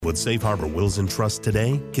With Safe Harbor Wills and Trusts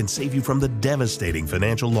today can save you from the devastating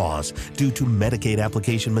financial loss due to Medicaid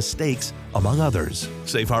application mistakes, among others.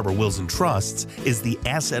 Safe Harbor Wills and Trusts is the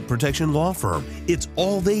asset protection law firm. It's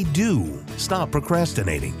all they do. Stop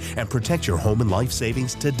procrastinating and protect your home and life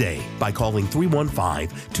savings today by calling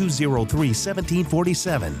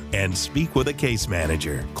 315-203-1747 and speak with a case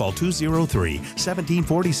manager. Call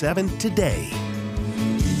 203-1747 today.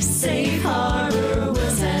 Safe Harbor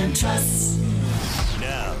Wills and Trusts.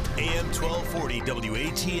 AM 1240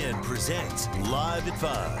 WATN presents Live at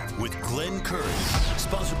 5 with Glenn Curry.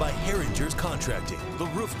 Sponsored by Herringer's Contracting, the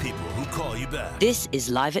roof people who call you back. This is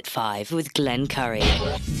Live at 5 with Glenn Curry.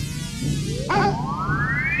 What do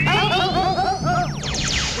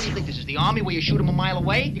you think this is, the army where you shoot them a mile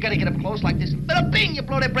away? You gotta get up close like this, and bada bing, you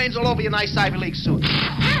blow their brains all over your nice Ivy League suit.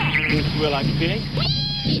 Will like a pig?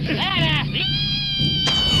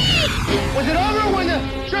 Was it over when the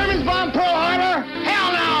Germans bombed Pearl Harbor?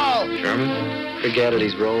 Hell no! German? Forget it,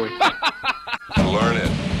 he's rolling. Learn it,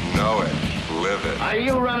 know it, live it. Are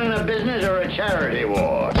you running a business or a charity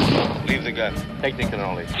war? Leave the gun. Take the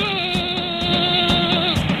cannoli.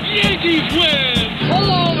 Yankees win!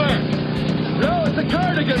 Pull over! No, it's a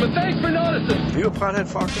cardigan, but thanks for noticing. Are you a pothead,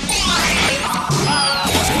 Fox?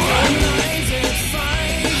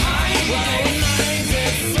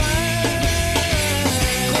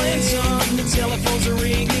 Telephones are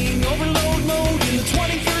ringing, overload mode in the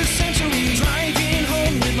 21st century. Driving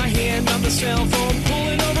home with my hand on the cell phone,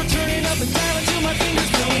 pulling over, turning up and dialing till my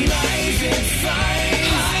fingers go. Live at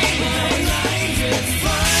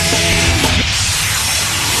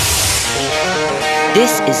 5.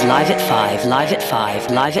 This is Live at 5, Live at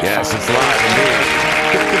 5, Live at 5. Yes, it's live indeed.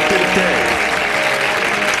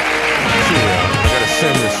 I got to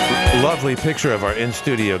send this lovely picture of our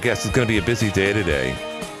in-studio guest. It's going to be a busy day today.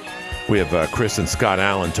 We have Chris and Scott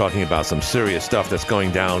Allen talking about some serious stuff that's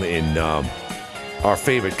going down in our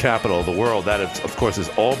favorite capital of the world. That, is, of course, is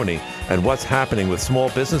Albany, and what's happening with small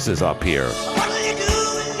businesses up here.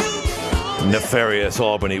 Nefarious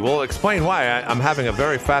Albany. We'll explain why. I'm having a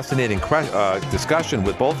very fascinating discussion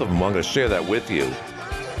with both of them. I'm going to share that with you.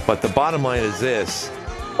 But the bottom line is this.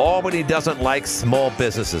 Albany doesn't like small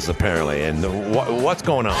businesses, apparently. And what's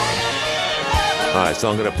going on? All right, so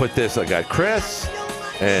I'm going to put this. I got Chris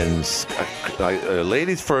and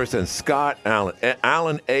ladies first, and Scott Allen.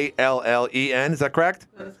 Allen, A-L-L-E-N. Is that correct?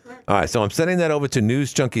 That is correct. All right, so I'm sending that over to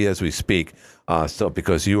News Junkie as we speak. So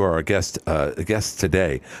because you are a guest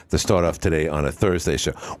today to start off today on a Thursday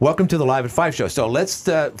show. Welcome to the Live at 5 show. So let's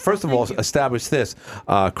first of all establish this,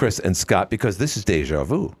 Chris and Scott, because this is deja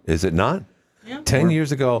vu, is it not? Yeah. 10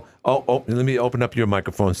 years ago. Oh, let me open up your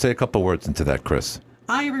microphone. Say a couple words into that, Chris.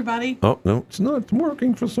 Hi, everybody. Oh, no, it's not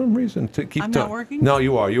working for some reason. I'm not working? No,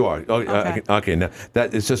 you are. Oh, okay. Okay, now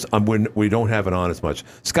that is just we don't have it on as much.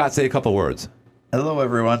 Scott, say a couple words. Hello,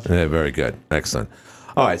 everyone. Yeah, very good. Excellent.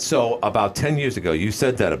 All right, so about 10 years ago, you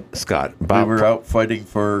said that, Scott. We were out fighting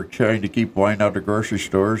for trying to keep wine out of grocery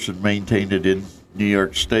stores and maintain it in New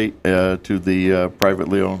York State to the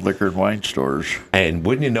privately owned liquor and wine stores. And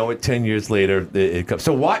wouldn't you know it, 10 years later, it comes.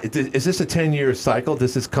 So why is this a 10-year cycle?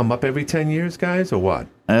 Does this come up every 10 years, guys, or what?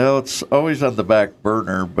 Well, it's always on the back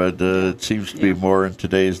burner, but it seems to be more in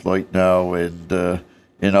today's light now. And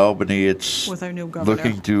in Albany, it's with our new governor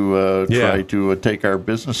looking to try to take our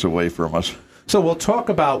business away from us. So we'll talk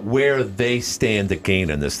about where they stand to gain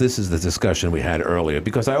in this. This is the discussion we had earlier,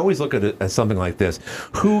 because I always look at it as something like this: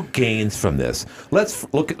 who gains from this? Let's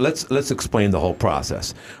explain the whole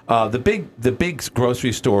process. The big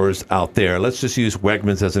grocery stores out there. Let's just use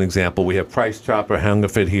Wegmans as an example. We have Price Chopper,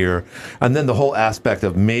 Hungerford here, and then the whole aspect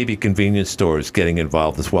of maybe convenience stores getting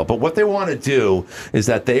involved as well. But what they want to do is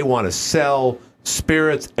that they want to sell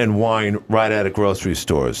spirits and wine right out of grocery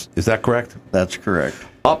stores. Is that correct? That's correct.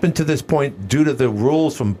 Up until this point, due to the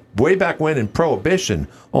rules from way back when in Prohibition,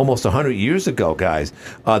 almost 100 years ago, guys,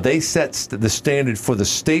 they set the standard for the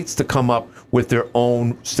states to come up with their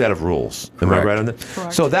own set of rules. Am I right on that?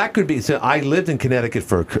 Correct. So that could be. So I lived in Connecticut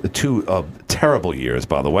for 2 terrible years,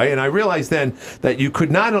 by the way, and I realized then that you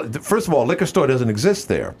could not. First of all, a liquor store doesn't exist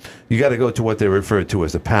there. You got to go to what they refer to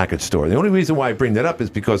as a package store. The only reason why I bring that up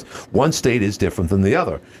is because one state is different than the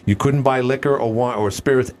other. You couldn't buy liquor or wine or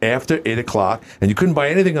spirits after 8 o'clock, and you couldn't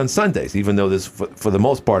buy anything on Sundays, even though there's, for the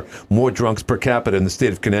most part, more drunks per capita in the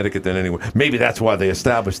state of Connecticut than anywhere. Maybe that's why they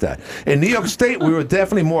established that. In New York State, we were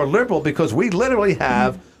definitely more liberal because we literally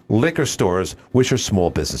have liquor stores, which are small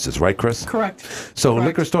businesses, right, Chris? Correct. So Correct.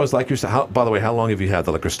 liquor stores like yourself. By the way, how long have you had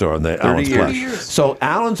the liquor store on the Allen's Plaza? 30 years. So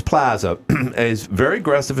Allen's Plaza is very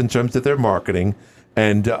aggressive in terms of their marketing.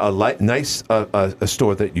 and nice a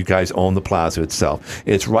store that you guys own, the plaza itself.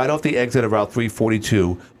 It's right off the exit of Route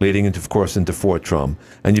 342, leading into, of course, into Fort Drum.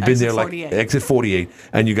 And you've been there like exit 48,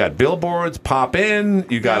 and you got billboards. Pop in.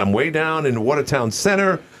 You got them way down in Watertown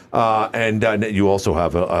Center. And you also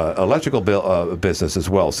have an electrical business as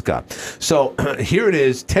well, Scott. So here it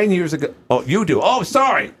is, 10 years ago. Oh, you do. Oh,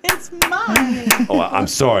 sorry. It's mine. Oh, I'm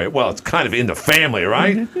sorry. Well, it's kind of in the family,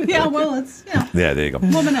 right? Yeah, well, it's, Yeah, there you go.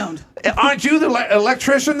 Woman owned. Aren't you the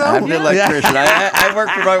electrician, though? I'm the electrician. I work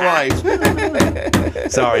for my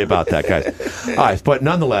wife. Sorry about that, guys. All right, but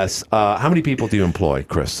nonetheless, how many people do you employ,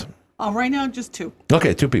 Chris? Right now, just 2.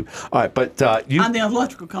 Okay, 2 people. All right, but you on the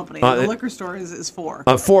electrical company. The liquor store is 4.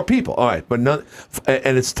 4 people. All right, but none,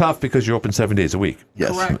 and it's tough because you're open 7 days a week. Yes.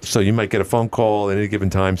 Correct. So you might get a phone call at any given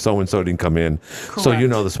time. So and so didn't come in. Correct. So you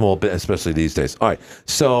know the small bit, especially these days. All right.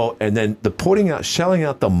 So and then shelling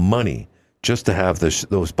out the money just to have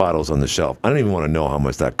those bottles on the shelf. I don't even want to know how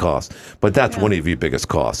much that costs, but that's one of your biggest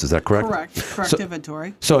costs. Is that correct? Correct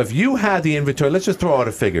inventory. So if you had the inventory, let's just throw out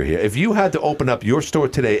a figure here. If you had to open up your store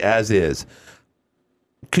today as is,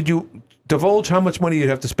 could you divulge how much money you'd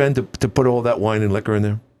have to spend to put all that wine and liquor in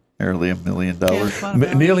there? Nearly $1 million.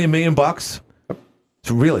 Nearly $1 million bucks?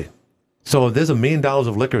 Really? So there's $1 million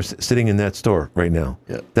of liquor sitting in that store right now.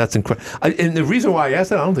 Yeah. That's incredible. And the reason why I asked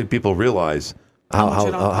that, I don't think people realize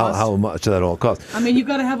how much that all costs. I mean, you've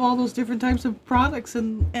got to have all those different types of products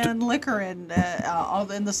and liquor and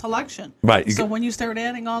all in the selection. Right. So when you start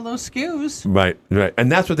adding all those SKUs. Right.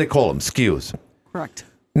 And that's what they call them, SKUs. Correct.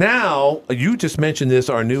 Now, you just mentioned this,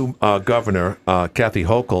 our new governor, Kathy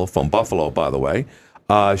Hochul from Buffalo, by the way.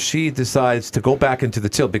 She decides to go back into the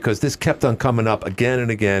till because this kept on coming up again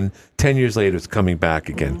and again. 10 years later, it's coming back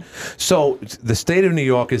again. Mm-hmm. So the state of New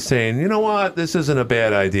York is saying, you know what, this isn't a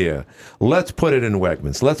bad idea. Let's put it in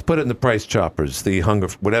Wegmans. Let's put it in the Price Choppers, the Hunger,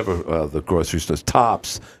 whatever the grocery stores,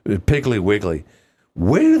 Tops, Piggly Wiggly.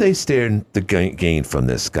 Where do they stand to gain from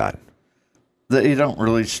this, Scott? They don't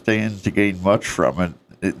really stand to gain much from it.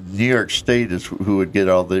 New York State is who would get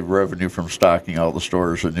all the revenue from stocking all the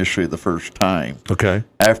stores initially the first time. Okay.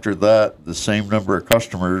 After that, the same number of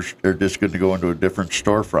customers are just going to go into a different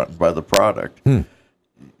storefront and buy the product.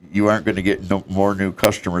 You aren't going to get more new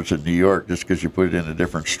customers in New York just because you put it in a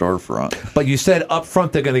different storefront. But you said up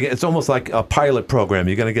front they're going to get, it's almost like a pilot program.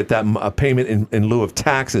 You're going to get that payment in lieu of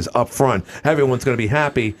taxes up front. Everyone's going to be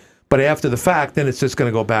happy. But after the fact, then it's just going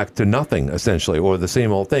to go back to nothing, essentially, or the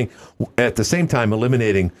same old thing. At the same time,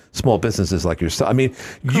 eliminating small businesses like yourself. I mean,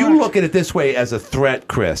 you look at it this way as a threat,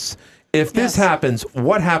 Chris. If this happens,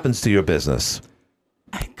 what happens to your business?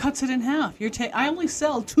 It cuts it in half. I only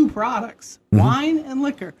sell 2 products, wine and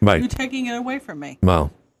liquor. Right. You're taking it away from me. Well,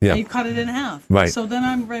 yeah. And you cut it in half. Right. So then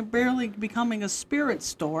I'm barely becoming a spirit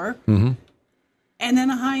store. Mm-hmm. And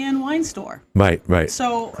then a high-end wine store. Right.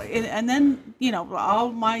 So, and then,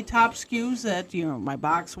 all my top SKUs that, my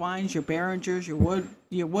box wines, your Behringers,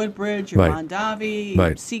 your Woodbridge, your Mondavi,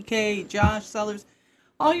 your CK, Josh Cellars,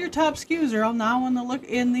 all your top SKUs are all now in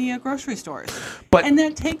the grocery stores. And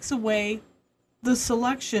that takes away the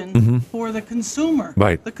selection for the consumer.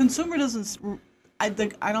 Right. The consumer doesn't, I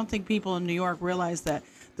don't think people in New York realize that.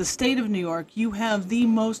 The state of New York, you have the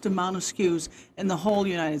most amount of SKUs in the whole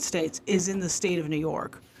United States is in the state of New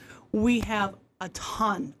York. We have a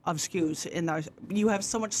ton of SKUs in there. You have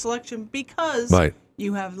so much selection because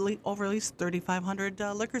you have over at least 3,500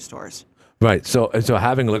 liquor stores. Right. So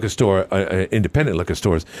having a liquor store, independent liquor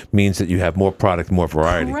stores, means that you have more product, more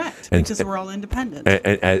variety. Correct. Because we're all independent.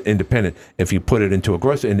 And independent. If you put it into a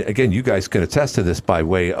grocery, and again, you guys can attest to this by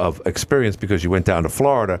way of experience because you went down to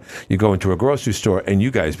Florida, you go into a grocery store, and you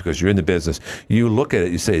guys, because you're in the business, you look at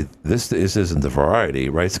it, you say, this isn't the variety,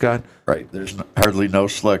 right, Scott? Right. There's hardly no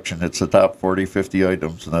selection. It's the top 40, 50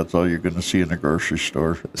 items, and that's all you're going to see in a grocery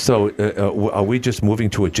store. So are we just moving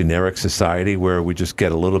to a generic society where we just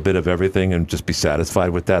get a little bit of everything and just be satisfied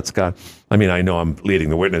with that, Scott? I mean, I know I'm leading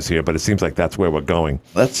the witness here, but it seems like that's where we're going.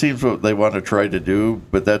 That seems what they want to try to do,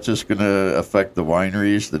 but that's just going to affect the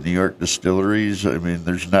wineries, the New York distilleries. I mean,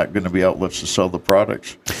 there's not going to be outlets to sell the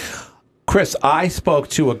products. Chris, I spoke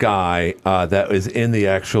to a guy that is in the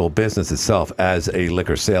actual business itself as a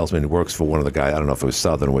liquor salesman. He works for one of the guys. I don't know if it was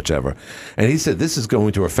Southern or whichever. And he said, this is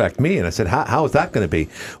going to affect me. And I said, how is that going to be?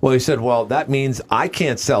 Well, he said, well, that means I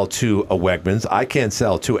can't sell to a Wegmans. I can't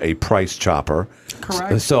sell to a Price Chopper.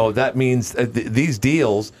 Correct. So that means these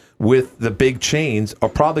deals with the big chains are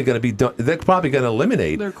probably going to be done. They're probably going to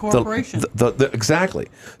eliminate their corporation. Exactly.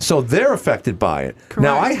 So they're affected by it. Correct.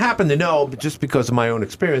 Now, I happen to know, just because of my own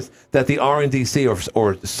experience, that the RNDC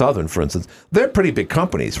or Southern, for instance, they're pretty big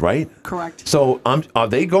companies, right? Correct. So are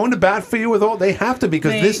they going to bat for you with all? They have to,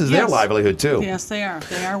 because this is their livelihood too. Yes, they are.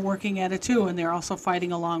 They are working at it too, and they're also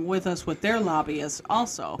fighting along with us with their lobbyists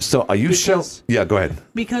also. So are you Yeah, go ahead.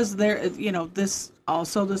 Because they're, this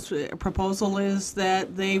proposal is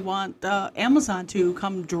that they want Amazon to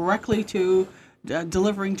come directly to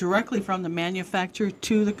delivering directly from the manufacturer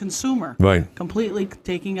to the consumer, right? Completely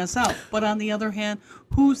taking us out. But on the other hand,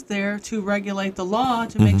 who's there to regulate the law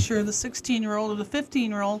to make sure the 16-year-old or the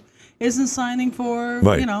 15-year-old isn't signing for,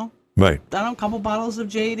 right. Right. I don't know, a couple bottles of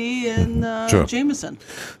JD and Sure. Jameson.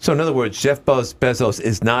 So in other words, Jeff Bezos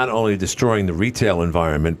is not only destroying the retail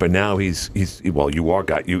environment, but now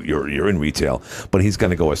you're in retail, but he's going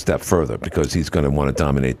to go a step further because he's going to want to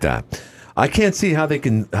dominate that. I can't see how they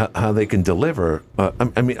can deliver. I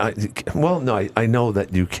know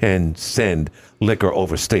that you can send liquor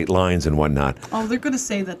over state lines and whatnot. Oh, they're going to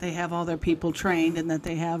say that they have all their people trained and that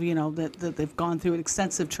they have, that they've gone through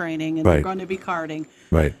extensive training and they're going to be carding.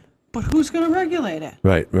 Right. But who's going to regulate it?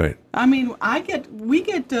 Right. I mean, we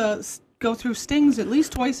get to go through stings at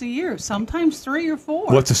least twice a year, sometimes 3 or 4.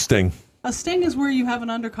 What's a sting? A sting is where you have an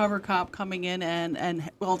undercover cop coming in and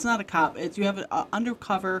well, it's not a cop. It's you have an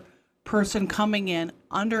undercover person coming in,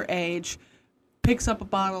 underage, picks up a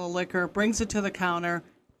bottle of liquor, brings it to the counter.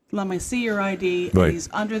 Let me see your ID. Right. And he's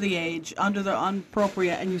under the age, under the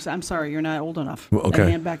appropriate, and you say, "I'm sorry, you're not old enough." Okay.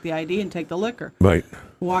 And hand back the ID and take the liquor. Right.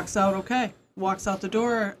 Walks out okay. Walks out the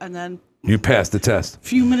door, and then you passed the test. A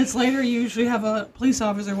few minutes later, you usually have a police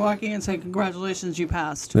officer walk in and say, "Congratulations, you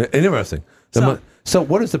passed." Interesting. So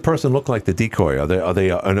what does the person look like, the decoy? Are they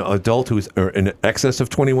an adult who's in excess of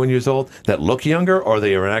 21 years old that look younger, or are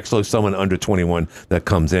they actually someone under 21 that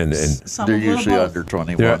comes in? And they're usually under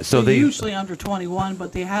 21. They're usually under 21,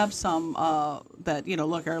 but they have some that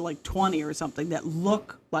are like 20 or something that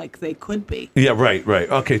look like they could be. Yeah, right.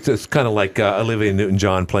 Okay, so it's kind of like Olivia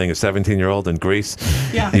Newton-John playing a 17-year-old in Grease.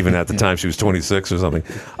 Yeah. Even at the time she was 26 or something.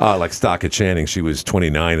 Like Stockett Channing, she was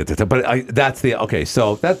 29 at the time. But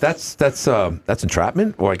so that's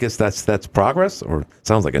entrapment, or I guess that's progress, or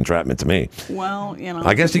sounds like entrapment to me. Well,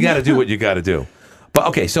 I guess you got to do what you got to do. But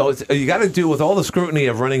okay, so you got to deal with all the scrutiny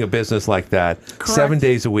of running a business like that, Correct. 7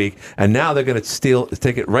 days a week, and now they're going to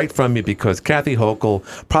take it right from you because Kathy Hochul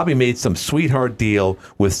probably made some sweetheart deal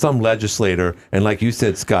with some legislator, and like you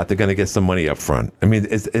said, Scott, they're going to get some money up front. I mean,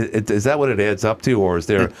 is that what it adds up to, or is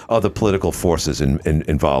there other political forces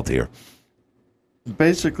involved here?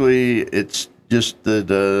 Basically, it's just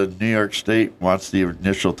that New York State wants the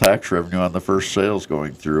initial tax revenue on the first sales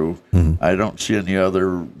going through. Mm-hmm. I don't see any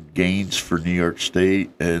other gains for New York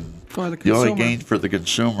State, and the only gain for the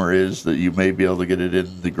consumer is that you may be able to get it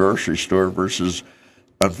in the grocery store versus,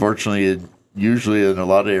 unfortunately, usually in a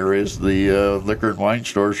lot of areas, the liquor and wine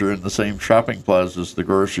stores are in the same shopping plaza as the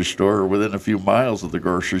grocery store or within a few miles of the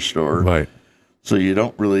grocery store. Right. So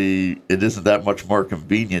it isn't that much more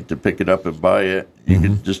convenient to pick it up and buy it. You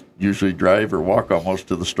can just usually drive or walk almost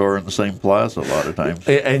to the store in the same plaza a lot of times.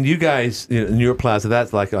 And you guys, in your plaza,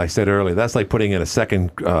 that's like I said earlier, that's like putting in a second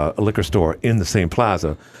liquor store in the same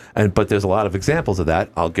plaza. But there's a lot of examples of that.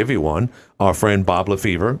 I'll give you one. Our friend Bob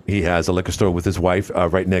Lefevre, he has a liquor store with his wife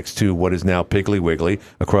right next to what is now Piggly Wiggly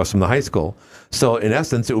across from the high school. So in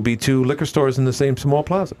essence, it will be 2 liquor stores in the same small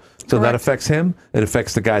plaza. So Correct. that affects him. It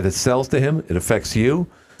affects the guy that sells to him. It affects you.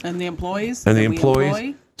 And the employees. And the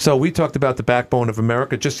employees. So we talked about the backbone of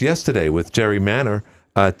America just yesterday with Jerry Manor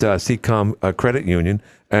at Seacom Credit Union.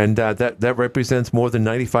 And that represents more than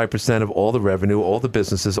 95% of all the revenue, all the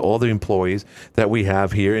businesses, all the employees that we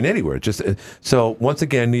have here and anywhere. So once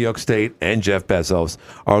again, New York State and Jeff Bezos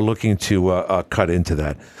are looking to cut into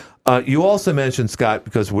that. You also mentioned, Scott,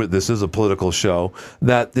 because this is a political show,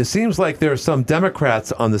 that it seems like there are some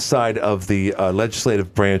Democrats on the side of the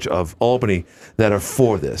legislative branch of Albany that are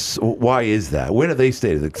for this. Why is that? Where do they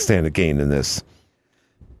stand to gain in this?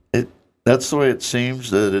 That's the way it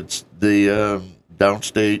seems, that it's the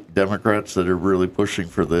downstate Democrats that are really pushing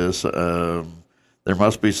for this. There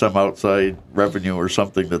must be some outside revenue or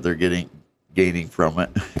something that they're gaining from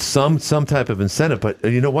it. Some type of incentive, but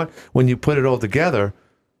you know what? When you put it all together,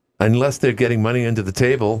 unless they're getting money into the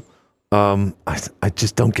table, I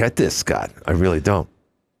just don't get this, Scott. I really don't.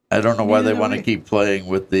 I don't know why they want to keep playing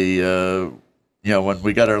with the, when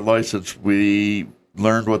we got our license, we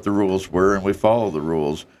learned what the rules were and we followed the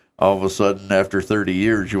rules. All of a sudden, after 30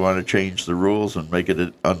 years, you want to change the rules and make it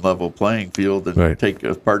an unlevel playing field and take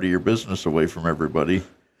a part of your business away from everybody.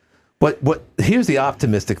 But here's the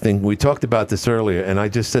optimistic thing. We talked about this earlier, and I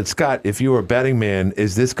just said, Scott, if you were a betting man,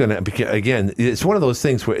 is this going to, again, it's one of those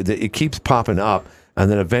things where it keeps popping up, and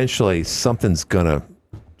then eventually something's going to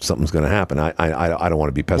happen. I don't want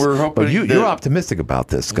to be pessimistic, but you're optimistic about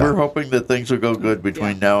this, Scott. We're hoping that things will go good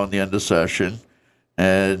between now and the end of session.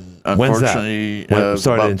 And unfortunately, about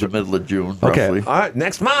the middle of June, roughly. Okay, all right,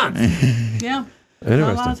 next month. Yeah. Not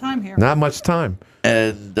a lot of time here. Not much time.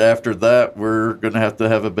 And after that, we're going to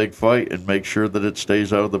have a big fight and make sure that it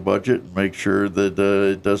stays out of the budget and make sure that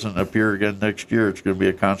it doesn't appear again next year. It's going to be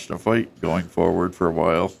a constant fight going forward for a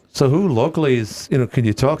while. So who locally is, can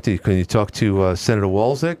you talk to? Can you talk to Senator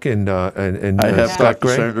Walczyk and I have Scott talked to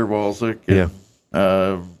Gray? Senator Walczyk.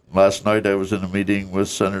 And, last night I was in a meeting with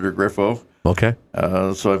Senator Griffo. Okay.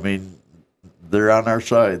 So, I mean, they're on our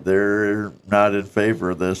side. They're not in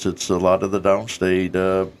favor of this. It's a lot of the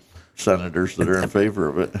downstate senators that are in favor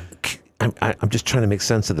of it. I'm just trying to make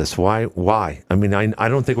sense of this. Why? I mean, I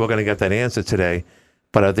don't think we're going to get that answer today,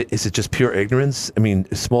 but is it just pure ignorance? I mean,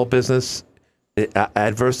 small business,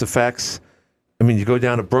 adverse effects. I mean, you go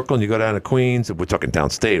down to Brooklyn, you go down to Queens, we're talking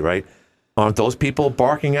downstate, right? Aren't those people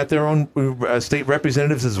barking at their own state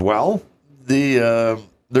representatives as well?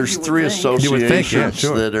 There's three associations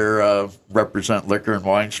sure. that are represent liquor and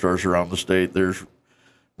wine stores around the state. There's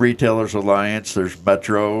Retailers Alliance, there's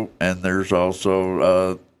Metro, and there's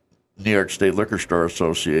also New York State Liquor Store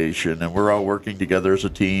Association. And we're all working together as a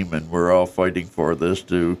team, and we're all fighting for this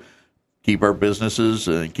to keep our businesses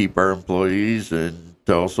and keep our employees and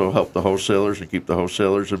to also help the wholesalers and keep the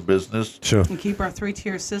wholesalers in business. Sure. And keep our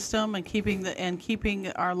three-tier system and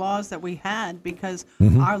keeping our laws that we had, because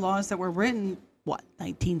our laws that were written,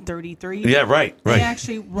 1933? Yeah, right. They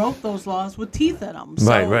actually wrote those laws with teeth in them.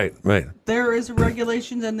 So right. There is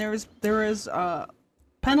regulations and there is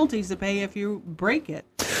penalties to pay if you break it.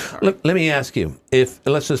 Let me ask you,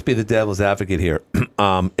 let's just be the devil's advocate here.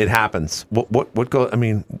 It happens.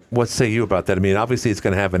 What say you about that? I mean, obviously it's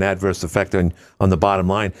going to have an adverse effect on the bottom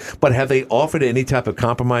line, but have they offered any type of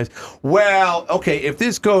compromise? Well, okay, if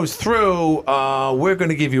this goes through, we're going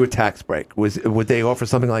to give you a tax break. Would they offer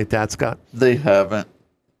something like that, Scott? They haven't.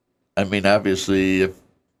 I mean, obviously, if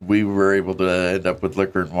we were able to end up with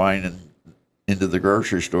liquor and wine and into the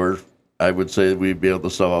grocery store, I would say we'd be able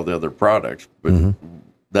to sell all the other products, but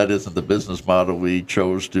that isn't the business model we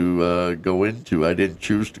chose to go into. I didn't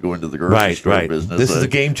choose to go into the grocery store business. This is a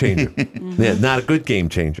game changer. Yeah, not a good game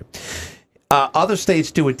changer. Other states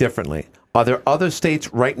do it differently. Are there other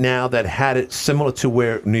states right now that had it similar to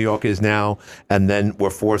where New York is now, and then were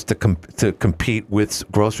forced to compete with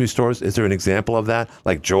grocery stores? Is there an example of that,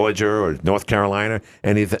 like Georgia or North Carolina,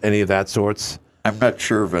 any of that sorts? I'm not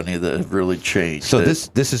sure of any that have really changed. So this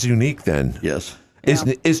is unique then? Yes.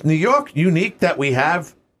 Is New York unique that we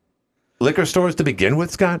have liquor stores to begin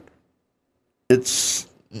with, Scott? It's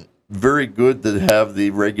very good to have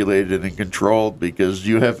the regulated and controlled, because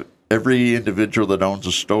you have every individual that owns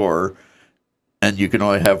a store, and you can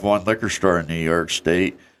only have one liquor store in New York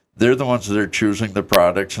State. They're the ones that are choosing the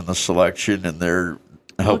products and the selection, and they're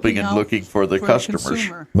helping and looking for the customers.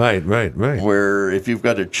 Right. Where if you've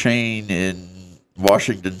got a chain in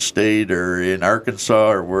Washington State or in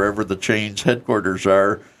Arkansas or wherever the chain's headquarters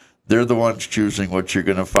are, they're the ones choosing what you're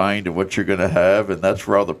going to find and what you're going to have, and that's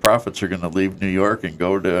where all the profits are going to leave New York and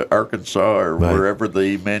go to Arkansas or wherever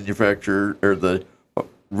the manufacturer or the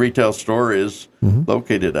retail store is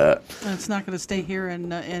located at. And it's not going to stay here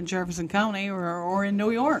in Jefferson County or in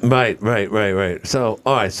New York. Right. So,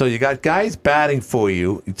 all right. So you got guys batting for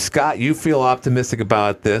you. Scott, you feel optimistic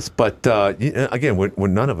about this, but again, we're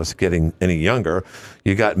none of us getting any younger.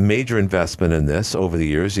 You got major investment in this over the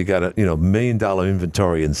years. You got a $1 million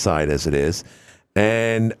inventory inside as it is.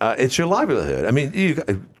 And it's your livelihood. I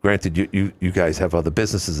mean, granted, you guys have other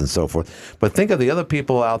businesses and so forth, but think of the other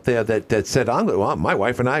people out there that said, my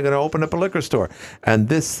wife and I are going to open up a liquor store. And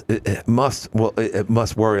this it must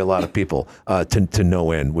worry a lot of people to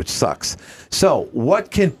no end, which sucks. So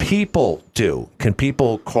what can people do? Can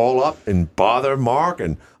people call up and bother Mark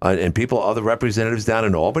and other representatives down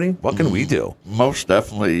in Albany? What can we do? Most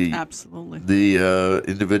definitely. Absolutely. The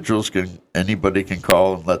individuals anybody can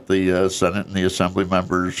call and let the Senate and the Assembly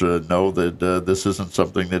members know that this isn't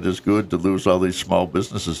something that is good, to lose all these small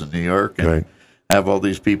businesses in New York and have all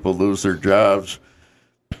these people lose their jobs.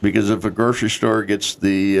 Because if a grocery store gets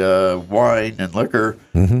the wine and liquor,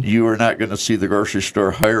 you are not going to see the grocery store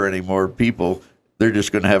hire any more people. They're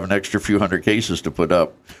just going to have an extra few hundred cases to put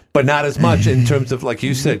up. But not as much in terms of, like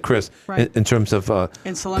you said, Chris, in terms of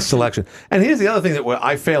selection. And here's the other thing that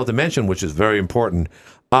I failed to mention, which is very important.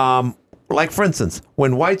 Like, for instance,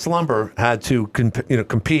 when White's Lumber had to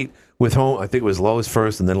compete with Home. I think it was Lowe's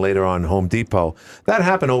first, and then later on Home Depot. That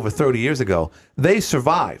happened over 30 years ago. They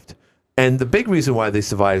survived, and the big reason why they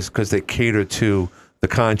survived is because they cater to the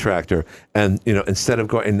contractor, and instead of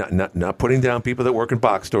going and not putting down people that work in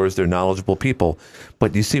box stores, they're knowledgeable people.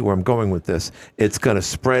 But you see where I'm going with this. It's going to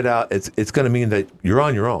spread out. It's going to mean that you're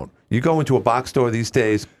on your own. You go into a box store these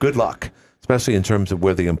days, good luck, especially in terms of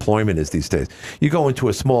where the employment is these days. You go into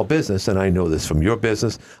a small business, and I know this from your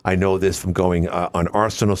business. I know this from going on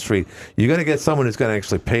Arsenal Street. You're going to get someone who's going to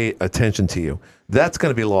actually pay attention to you. That's going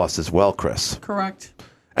to be lost as well, Chris. Correct.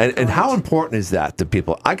 And how important is that to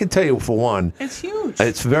people? I can tell you, for one, it's huge.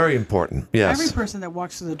 It's very important. Yes. Every person that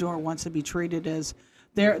walks through the door wants to be treated as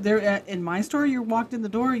they're in my store. You walked in the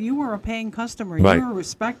door, you were a paying customer. Right. You were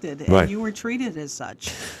respected, and you were treated as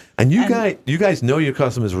such. And you guys know your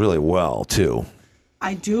customers really well too.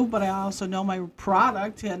 I do, but I also know my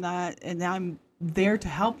product, and I'm there to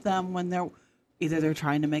help them when they're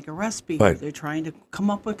trying to make a recipe, right. They're trying to come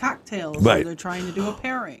up with cocktails, right. Or they're trying to do a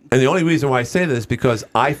pairing. And the only reason why I say this is because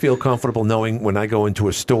I feel comfortable knowing when I go into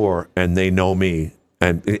a store and they know me,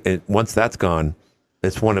 and once that's gone,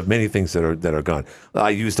 it's one of many things that are gone. I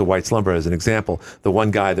used the white slumber as an example. The one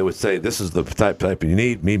guy that would say, "This is the type you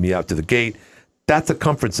need. Meet me out to the gate." That's a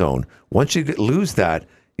comfort zone. Once you lose that,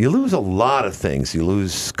 you lose a lot of things. You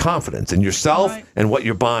lose confidence in yourself and what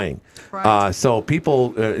you're buying. Right. So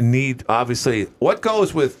people need, obviously, what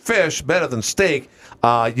goes with fish better than steak?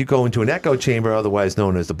 You go into an echo chamber, otherwise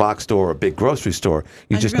known as the box store or a big grocery store.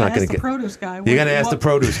 You're just not going to get. Produce guy. You're going to ask the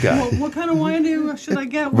produce guy. What kind of wine should I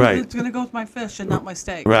get? Right. It's going to go with my fish and not my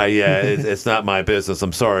steak. Right. Yeah. It's not my business.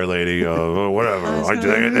 I'm sorry, lady. Whatever.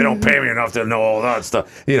 They don't pay me enough to know all that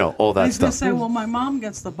stuff. All that He's stuff. He's going to say, "Well, my mom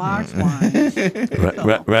gets the box wine."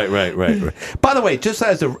 Right. By the way, just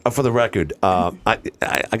for the record, I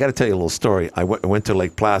got to tell you a little story. I went to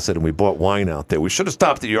Lake Placid and we bought wine out there. We should have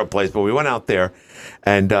stopped at your place, but we went out there,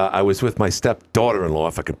 and I was with my stepdaughter-in-law,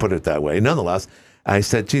 if I could put it that way. Nonetheless, I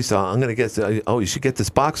said, "Geez, I'm going to get. You should get this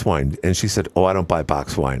box wine." And she said, "Oh, I don't buy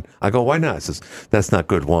box wine." I go, "Why not?" She says, "That's not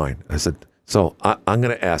good wine." I said, "So I'm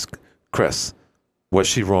going to ask Chris, was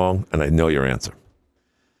she wrong?" And I know your answer.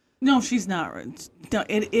 No, she's not. No,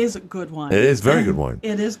 it is good wine. It is very good wine.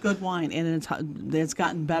 It is good wine, and it's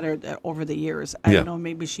gotten better over the years. I don't know,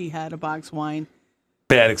 maybe she had a box wine.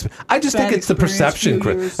 I just think it's the perception,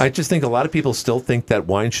 Chris. I just think a lot of people still think that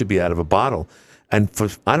wine should be out of a bottle. And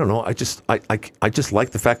I don't know, I just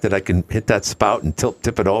like the fact that I can hit that spout and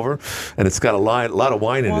tip it over, and it's got a lot of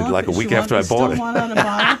wine in it. Like a week after I bought it. Want it in a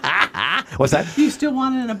bottle? What's that? You still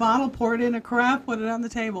want it in a bottle? Pour it in a carafe. Put it on the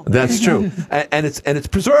table. That's true, and it's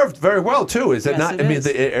preserved very well too. Is it not? I mean,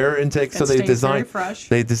 the air intake. So they design.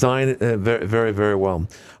 They design it very, very, very well.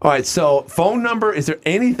 All right. So phone number. Is there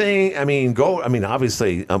anything? I mean,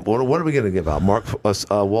 obviously. What are we going to give out? Mark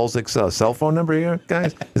Wolzik's cell phone number here,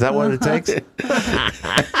 guys. Is that what it takes?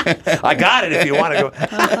 I got it if you want to go.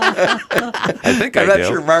 I think I'm not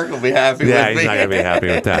sure Mark will be happy with me. Yeah, he's not going to be happy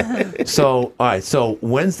with that. So, all right. So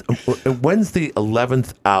when's the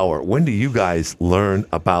 11th hour? When do you guys learn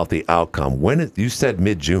about the outcome? You said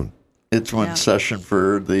mid-June. It's when session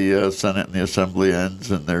for the Senate and the Assembly ends,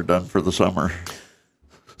 and they're done for the summer.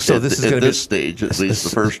 So this is going to be this stage, at least the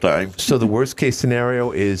first time. So the worst case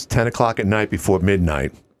scenario is 10 o'clock at night before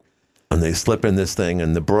midnight. And they slip in this thing,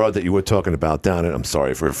 and the broad that you were talking about down in, I'm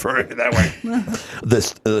sorry for referring to it that way,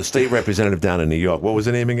 the state representative down in New York, what was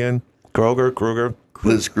her name again? Kruger?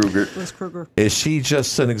 Liz Kruger. Liz Kruger. Is she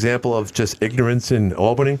just an example of just ignorance in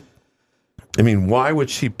Albany? I mean, why would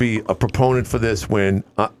she be a proponent for this when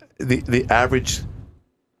the average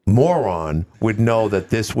moron would know that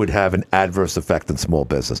this would have an adverse effect on small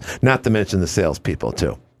business? Not to mention the salespeople,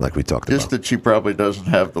 too, like we talked about. Just that she probably doesn't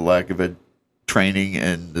have the lack of training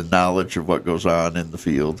and the knowledge of what goes on in the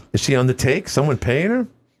field. Is she on the take? Someone paying her?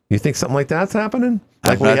 You think something like that's happening?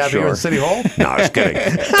 Like we have here in City Hall? No, I was kidding.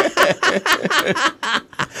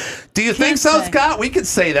 Do you think so, Scott? We could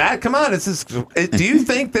say that. Come on. Do you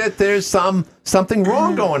think that there's something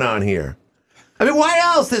wrong going on here? I mean, why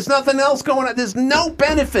else? There's nothing else going on. There's no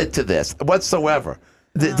benefit to this whatsoever.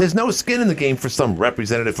 There's no skin in the game for some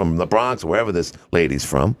representative from the Bronx, wherever this lady's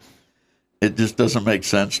from. It just doesn't make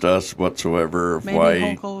sense to us whatsoever of Maybe why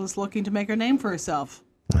Hochul is looking to make her name for herself,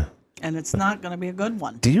 and it's not going to be a good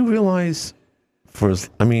one. Do you realize,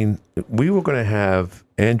 we were going to have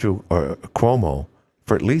Andrew Cuomo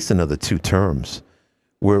for at least another 2 terms.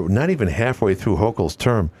 We're not even halfway through Hochul's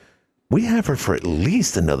term. We have her for at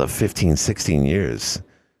least another 15, 16 years.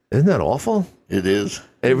 Isn't that awful? It is.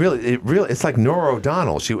 It really, it's like Nora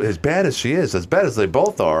O'Donnell. She, as bad as she is, as bad as they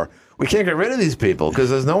both are, We can't get rid of these people because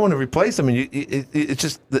there's no one to replace them. And it's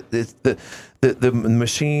just the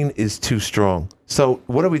machine is too strong. So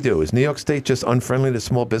what do we do? Is New York State just unfriendly to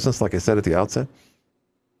small business, like I said at the outset?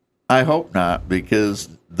 I hope not, because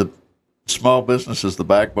the small business is the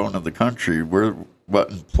backbone of the country. We're what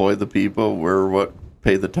employ the people. We're what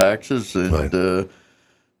pay the taxes. And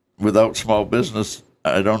without small business,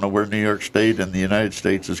 I don't know where New York State and the United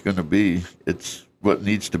States is going to be. It's what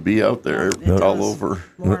needs to be out there all over.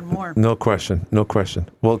 More and more. No question. No question.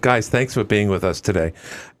 Well, guys, thanks for being with us today.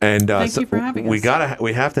 And Thank you for having us.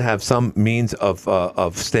 We have to have some means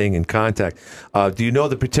of staying in contact. Do you know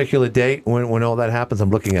the particular date when all that happens?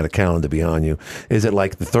 I'm looking at a calendar behind you. Is it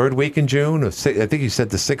like the third week in June? I think you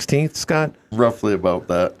said the 16th, Scott? Roughly about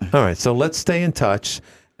that. All right. So let's stay in touch.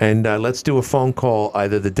 And let's do a phone call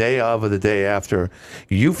either the day of or the day after.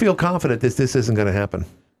 You feel confident this isn't going to happen?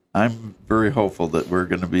 I'm very hopeful that we're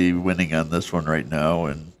going to be winning on this one right now.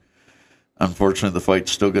 And unfortunately, the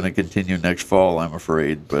fight's still going to continue next fall, I'm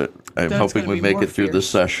afraid. But I'm hoping we make it through the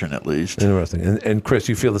session at least. Interesting. And Chris,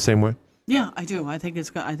 you feel the same way? Yeah, I do. I think it's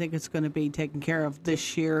going to be taken care of.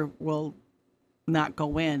 This year will not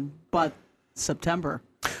go in, but September.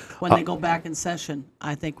 When they go back in session,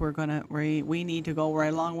 I think we need to go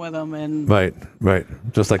right along with them and right,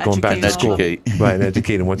 just like going back to school, educate. Right, and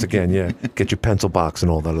educate them once again. Yeah, get your pencil box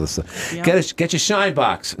and all that other stuff. Yeah. Get your shine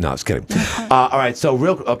box. No, I was kidding. All right, so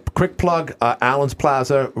quick plug: Allen's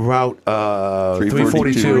Plaza, Route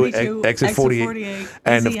 342, exit 48,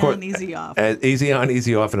 and easy of course, on, easy off. Easy on,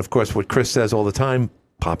 easy off, and of course, what Chris says all the time.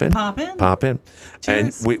 Pop in.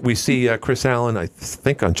 Cheers. And we see Chris Allen, I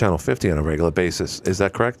think, on Channel 50 on a regular basis. Is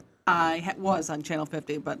that correct? I was on Channel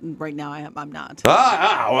 50, but right now I'm not.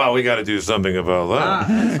 Well, we got to do something about that.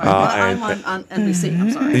 I'm on NBC.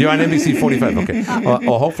 I'm sorry. You're on NBC 45. Okay.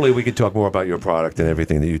 Well, hopefully we can talk more about your product and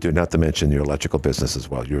everything that you do. Not to mention your electrical business as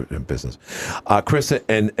well. You're in business. Chris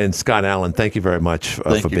and Scott Allen, thank you very much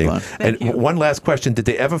for being. Thank you. One last question: did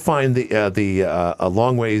they ever find the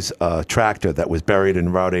long ways tractor that was buried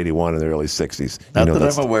in Route 81 in the early '60s? Not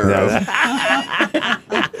that I'm aware of.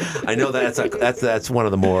 I know that's one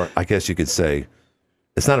of the more, I guess you could say,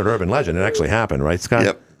 it's not an urban legend. It actually happened, right, Scott?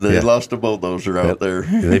 Yep. They lost a bulldozer out there.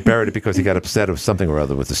 They buried it because he got upset with something or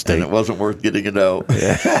other with the state. And it wasn't worth getting it out.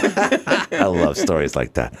 I love stories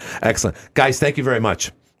like that. Excellent. Guys, thank you very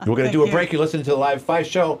much. We're going to do a break. You're listening to the Live 5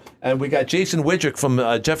 show, and we got Jason Widrick from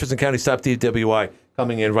Jefferson County Stop DWI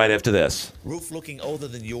coming in right after this. Roof looking older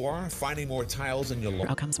than you are? Finding more tiles in your...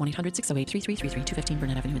 Outcomes 1-800-608-3333, 215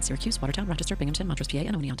 Burnett Avenue in Syracuse, Watertown, Rochester, Binghamton, Montrose, PA,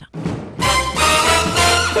 and Oneontown.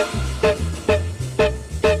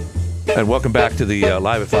 And welcome back to the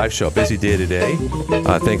Live at 5 show. Busy day today.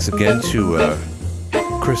 Thanks again to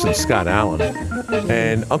Chris and Scott Allen.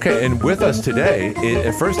 And with us today,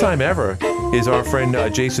 first time ever, is our friend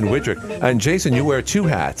Jason Widrick. And Jason, you wear two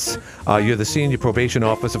hats. You're the senior probation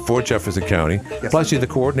officer for Jefferson County, plus you're the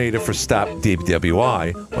coordinator for Stop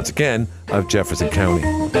DWI, once again, of Jefferson County.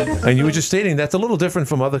 And you were just stating that's a little different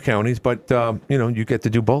from other counties, but you get to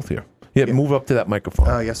do both here. Yeah, move up to that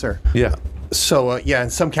microphone. Yes, sir. Yeah. So, in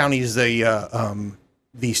some counties,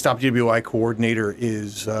 the Stop DWI coordinator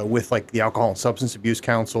is with like the Alcohol and Substance Abuse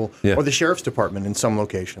Council or the Sheriff's Department in some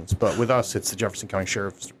locations. But with us, it's the Jefferson County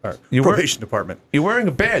Sheriff's Probation Department. You're wearing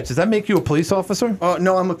a badge. Does that make you a police officer?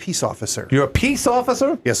 No, I'm a peace officer. You're a peace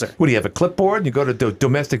officer? Yes, sir. What, do you have a clipboard and you go to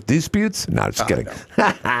domestic disputes? No, just kidding.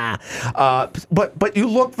 No. But you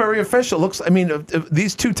look very official.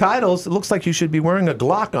 These two titles, it looks like you should be wearing a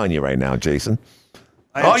Glock on you right now, Jason.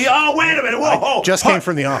 Wait a minute. Whoa, just came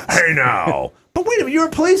from the office. Hey, now. But wait a minute, you're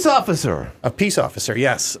a police officer. A peace officer,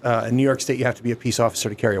 yes. In New York State, you have to be a peace officer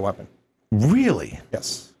to carry a weapon. Really?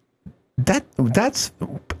 Yes. That's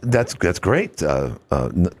great.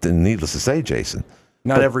 Needless to say, Jason.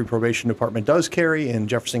 Not every probation department does carry. In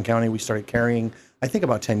Jefferson County, we started carrying, I think,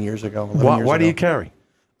 about 10 years ago. Why do you carry?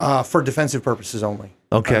 For defensive purposes only.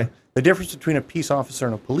 Okay. The difference between a peace officer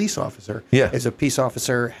and a police officer is a peace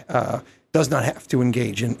officer does not have to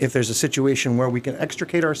engage. And if there's a situation where we can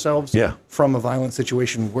extricate ourselves from a violent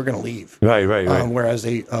situation, we're going to leave. Right. Whereas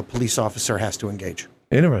a police officer has to engage.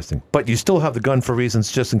 Interesting. But you still have the gun for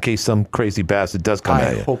reasons just in case some crazy bastard does come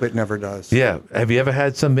at you. I hope it never does. Yeah. Have you ever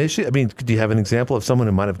had some issue? I mean, do you have an example of someone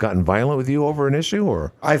who might have gotten violent with you over an issue?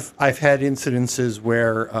 Or I've had incidences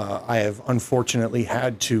where I have unfortunately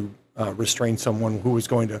had to restrain someone who was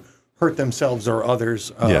going to hurt themselves or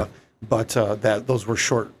others. But those were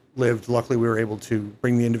short-lived. Luckily, we were able to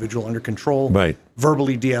bring the individual under control,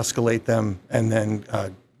 verbally de-escalate them, and then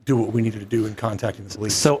do what we needed to do in contacting the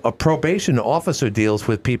police. So a probation officer deals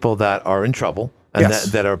with people that are in trouble, and Yes.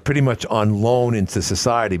 that are pretty much on loan into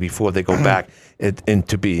society before they go back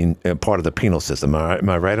into being part of the penal system. Am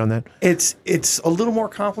I right on that? It's a little more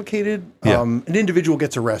complicated. Yeah. An individual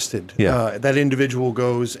gets arrested. Yeah. That individual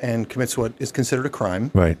goes and commits what is considered a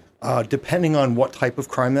crime. Right. Depending on what type of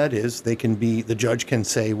crime that is, the judge can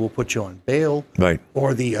say, we'll put you on bail. Right.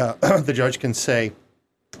 Or the judge can say,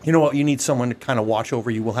 you know what, you need someone to kind of watch over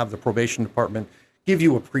you. We'll have the probation department give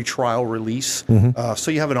you a pretrial release.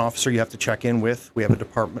 So you have an officer you have to check in with. We have a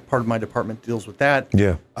department, part of my department deals with that.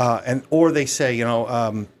 Yeah. Or they say,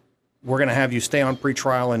 we're going to have you stay on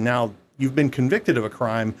pretrial, and now you've been convicted of a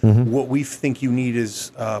crime. What we think you need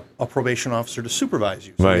is a probation officer to supervise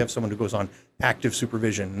you. So Right. we have someone who goes on active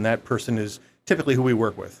supervision, and that person is typically who we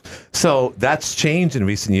work with. So that's changed in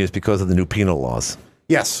recent years because of the new penal laws.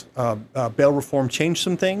 Yes, bail reform changed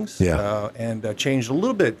some things, and changed a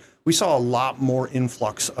little bit. We saw a lot more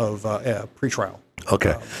influx of pretrial.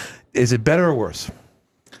 Okay. Is it better or worse?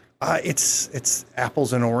 It's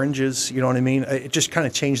apples and oranges. You know what I mean? It just kind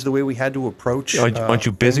of changed the way we had to approach. Aren't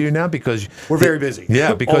you busier now? Because we're very busy.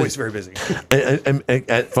 Yeah, because always very busy.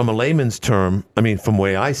 and from a layman's term, I mean, from the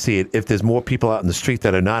way I see it, if there's more people out in the street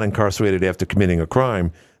that are not incarcerated after committing a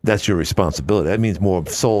crime, that's your responsibility. That means more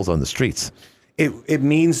souls on the streets. It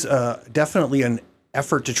means definitely an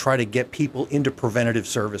effort to try to get people into preventative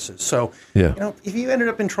services. So, if you ended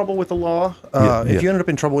up in trouble with the law, if you ended up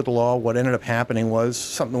in trouble with the law, what ended up happening was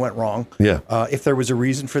something went wrong. Yeah. If there was a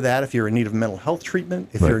reason for that, if you're in need of mental health treatment,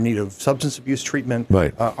 if you're in need of substance abuse treatment,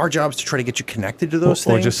 our job is to try to get you connected to those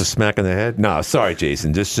things. Or just a smack in the head? No, sorry,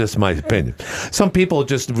 Jason. Just my opinion. Some people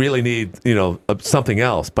just really need, something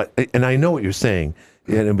else. And I know what you're saying.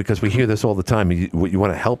 And because we hear this all the time, you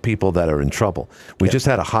want to help people that are in trouble. We just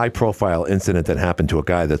had a high-profile incident that happened to a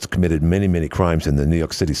guy that's committed many, many crimes in the New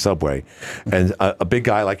York City subway, and a big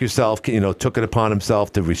guy like yourself, took it upon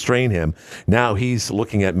himself to restrain him. Now he's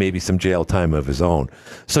looking at maybe some jail time of his own.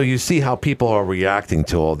 So you see how people are reacting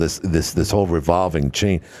to all this whole revolving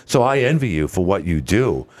chain. So I envy you for what you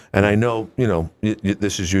do, and I know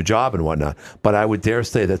this is your job and whatnot. But I would dare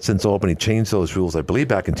say that since Albany changed those rules, I believe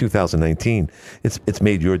back in 2019, it's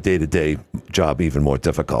made your day-to-day job even more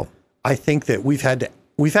difficult. I think that we've had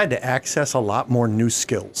to access a lot more new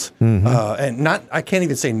skills, I can't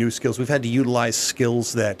even say new skills. We've had to utilize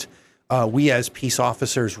skills that we as peace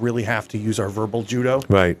officers really have to use our verbal judo,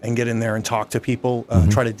 and get in there and talk to people,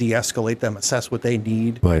 try to de-escalate them, assess what they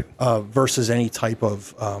need, versus any type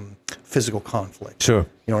of physical conflict. Sure,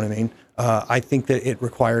 you know what I mean. I think that it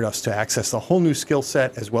required us to access the whole new skill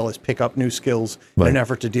set as well as pick up new skills in an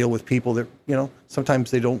effort to deal with people that,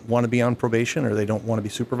 sometimes they don't want to be on probation or they don't want to be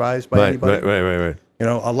supervised by anybody. Right.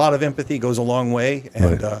 A lot of empathy goes a long way,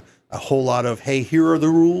 and a whole lot of, hey, here are the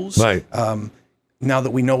rules. Right. Now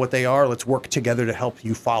that we know what they are, let's work together to help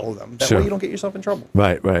you follow them. That way you don't get yourself in trouble.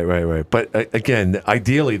 Right. But again,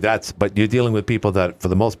 ideally but you're dealing with people that, for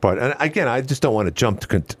the most part, and again, I just don't want to jump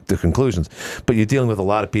to conclusions, but you're dealing with a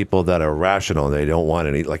lot of people that are rational. They don't want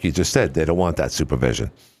any, like you just said, they don't want that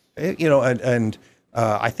supervision.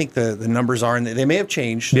 I think the numbers are, and they may have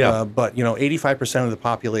changed, but 85% of the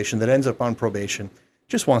population that ends up on probation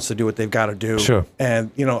just wants to do what they've got to do. Sure.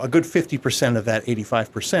 And, a good 50% of that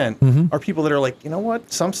 85% are people that are like,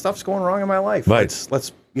 some stuff's going wrong in my life. Right.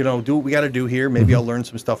 Let's do what we got to do here. Maybe I'll learn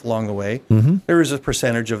some stuff along the way. There is a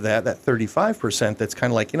percentage of that 35% that's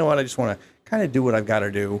kind of like, I just want to kind of do what I've got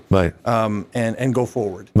to do. Right. And go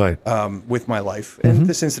forward. Right. With my life. And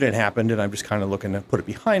this incident happened, and I'm just kind of looking to put it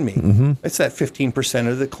behind me. It's that 15%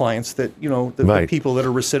 of the clients that, the people that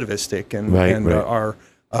are recidivistic and are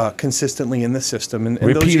consistently in the system, and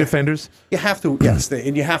repeat offenders. You have to,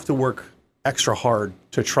 and you have to work extra hard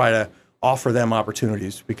to try to offer them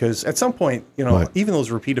opportunities, because at some point, even those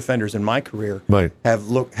repeat offenders in my career have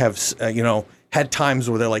had times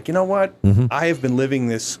where they're like, I have been living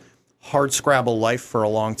this hard scrabble life for a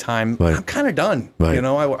long time. I'm kind of done.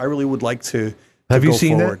 I really would like to. Have you go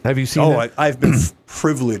seen forward. that? Have you seen that? I've been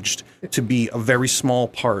privileged to be a very small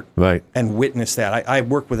part and witness that. I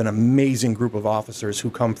work with an amazing group of officers who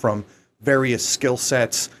come from various skill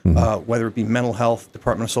sets, whether it be mental health,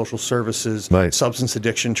 Department of Social Services, substance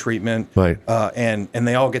addiction treatment, and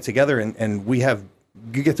they all get together, and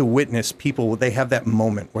you get to witness people. They have that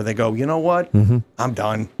moment where they go, you know what? I'm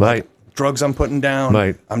done. Right. Drugs I'm putting down.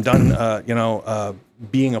 Right. I'm done.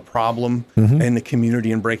 being a problem in the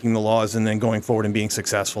community and breaking the laws, and then going forward and being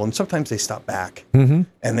successful. And sometimes they stop back and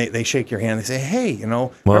they shake your hand. They say, hey,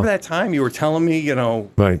 remember that time you were telling me,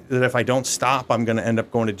 that if I don't stop, I'm going to end up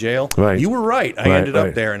going to jail? Right. You were right. I ended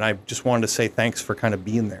up there, and I just wanted to say thanks for kind of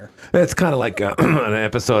being there. It's kind of like an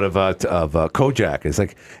episode of Kojak. It's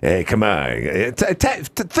like, hey, come on.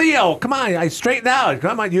 Theo, come on. I straightened out.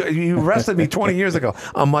 Come on. You arrested me 20 years ago.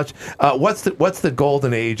 What's the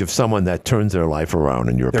golden age of someone that turns their life around,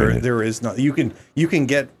 in your opinion? There is not. You can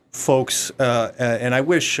get folks, and I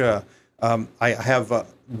wish I have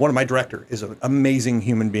one of my director is an amazing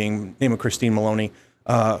human being named Christine Maloney,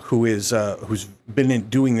 who's been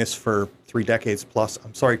doing this for 3 decades plus.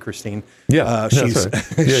 I'm sorry, Christine. Yeah,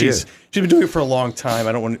 she's been doing it for a long time.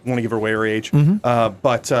 I don't want to give her away her age,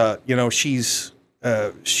 but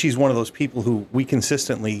she's one of those people who we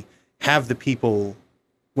consistently have the people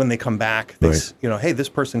when they come back. Hey, this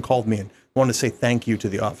person called me and wanted to say thank you to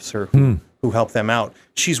the officer who helped them out.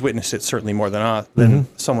 She's witnessed it certainly more than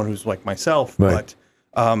someone who's like myself. But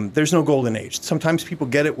there's no golden age. Sometimes people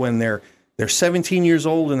get it when they're 17 years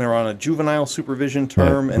old and they're on a juvenile supervision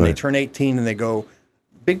term, and they turn 18 and they go,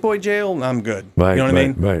 big boy jail, I'm good. You know what I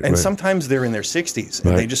mean? And sometimes they're in their 60s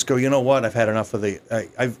and they just go, you know what? I've had enough of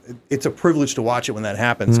it's a privilege to watch it when that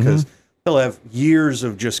happens, because they'll have years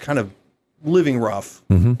of just kind of living rough,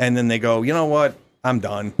 and then they go, you know what? I'm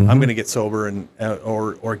done. I'm going to get sober and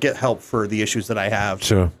or get help for the issues that I have,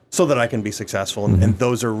 so that I can be successful. And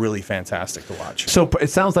those are really fantastic to watch. So it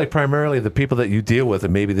sounds like primarily the people that you deal with,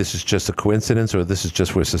 and maybe this is just a coincidence or this is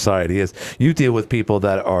just where society is, you deal with people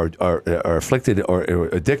that are afflicted or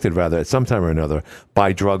addicted, rather, at some time or another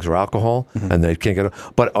by drugs or alcohol, and they can't get.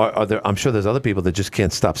 But are there? I'm sure there's other people that just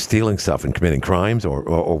can't stop stealing stuff and committing crimes or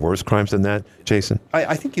worse crimes than that. Jason,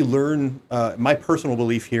 I think you learn. My personal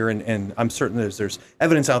belief here, and I'm certain there's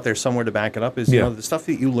evidence out there somewhere to back it up, is the stuff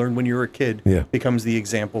that you learn when you're a kid becomes the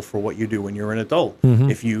example for what you do when you're an adult.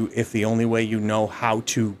 If the only way you know how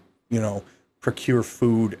to procure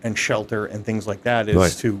food and shelter and things like that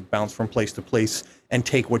is to bounce from place to place and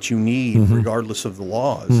take what you need regardless of the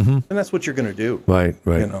laws, then that's what you're going to do.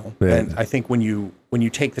 And I think when you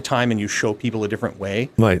take the time and you show people a different way,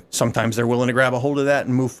 sometimes they're willing to grab a hold of that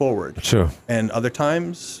and move forward. And other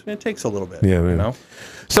times it takes a little bit.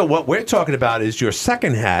 So what we're talking about is your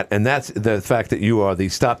second hat, and that's the fact that you are the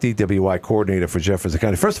Stop DWI coordinator for Jefferson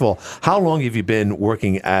County. First of all, how long have you been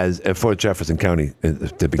working for Jefferson County to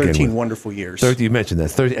begin with? 13 wonderful years. 30, you mentioned that.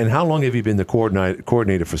 30, and how long have you been the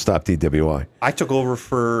coordinator for Stop DWI? I took over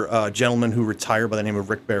for a gentleman who retired by the name of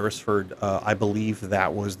Rick Beresford. I believe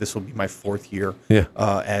this will be my 4th year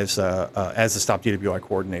as the Stop DWI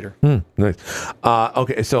coordinator. Nice.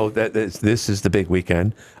 Okay, so this is the big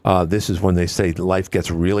weekend. This is when they say life gets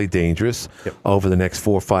really dangerous over the next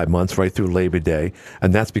 4 or 5 months, right through Labor Day.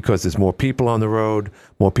 And that's because there's more people on the road,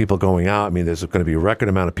 more people going out. I mean, there's going to be a record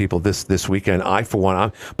amount of people this weekend. I, for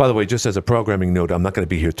one, by the way, just as a programming note, I'm not going to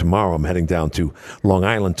be here tomorrow. I'm heading down to Long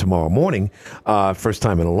Island tomorrow morning, first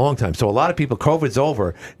time in a long time. So a lot of people, COVID's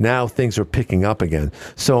over. Now things are picking up again.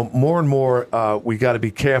 So more and more, we got to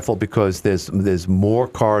be careful, because there's more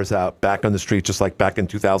cars out back on the street, just like back in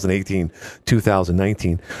 2018,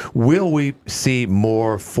 2019. Will we see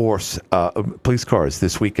more force police cars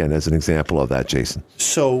this weekend as an example of that, Jason?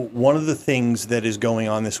 So one of the things that is going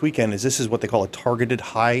on this weekend is this is what they call a targeted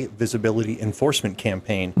high visibility enforcement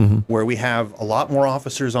campaign, where we have a lot more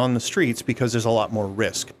officers on the streets because there's a lot more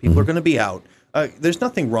risk. People are going to be out. There's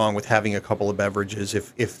nothing wrong with having a couple of beverages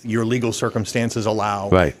if your legal circumstances allow,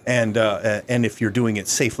 and if you're doing it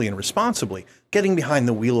safely and responsibly. Getting behind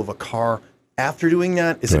the wheel of a car after doing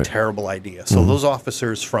that is a terrible idea. So those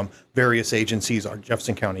officers from various agencies, our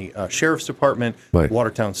Jefferson County Sheriff's Department,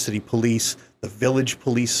 Watertown City Police, the village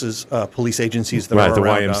police agencies that are the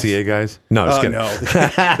around YMCA us. Guys? No, just kidding.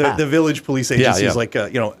 No, the village police agencies like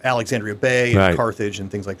Alexandria Bay and Carthage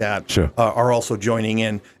and things like that are also joining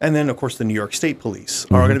in. And then, of course, the New York State Police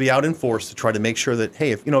are going to be out in force to try to make sure that,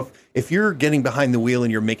 hey, if you're getting behind the wheel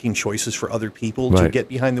and you're making choices for other people to get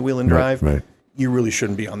behind the wheel and drive, you really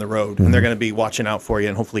shouldn't be on the road. And they're going to be watching out for you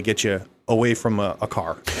and hopefully get you away from a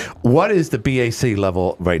car. What is the BAC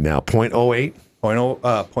level right now? 0.08?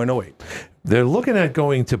 0.08. They're looking at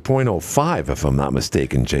going to 0.05, if I'm not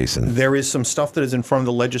mistaken, Jason. There is some stuff that is in front of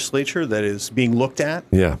the legislature that is being looked at.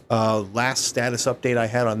 Last status update I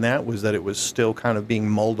had on that was that it was still kind of being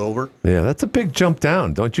mulled over. Yeah, that's a big jump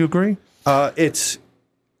down. Don't you agree? I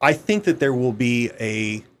think that there will be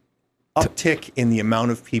a uptick in the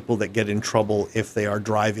amount of people that get in trouble if they are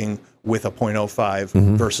driving with a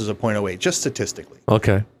 0.05 versus a 0.08, just statistically.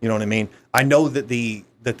 Okay. You know what I mean? I know that the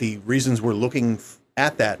reasons we're looking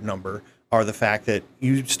at that number are the fact that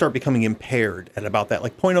you start becoming impaired at about that.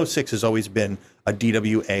 Like 0.06 has always been a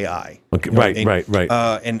DWAI. Okay,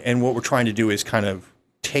 right. And what we're trying to do is kind of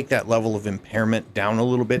take that level of impairment down a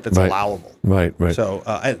little bit that's allowable. Right. So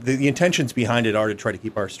the intentions behind it are to try to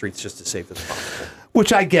keep our streets just as safe as possible.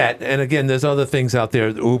 Which I get. And again, there's other things out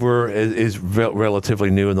there. Uber is relatively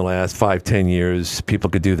new in the last 5-10 years. People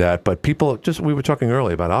could do that. But people, we were talking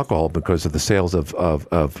earlier about alcohol because of the sales of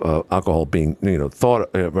alcohol being,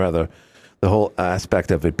 the whole aspect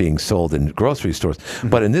of it being sold in grocery stores. Mm-hmm.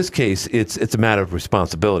 But in this case, it's a matter of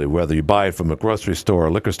responsibility, whether you buy it from a grocery store or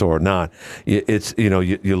a liquor store or not. It's,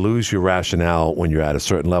 you lose your rationale when you're at a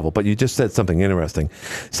certain level. But you just said something interesting.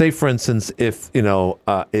 Say, for instance, if you're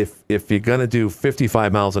going to do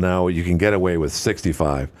 55 miles an hour, you can get away with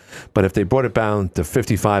 65. But if they brought it down to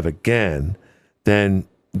 55 again, then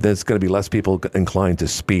there's going to be less people inclined to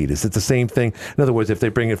speed. Is it the same thing? In other words, if they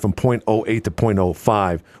bring it from 0.08 to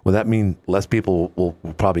 0.05, will that mean less people will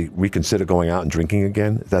probably reconsider going out and drinking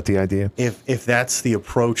again? Is that the idea? If that's the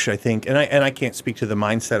approach, I think, and I can't speak to the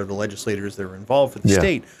mindset of the legislators that are involved with the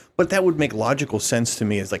state, but that would make logical sense to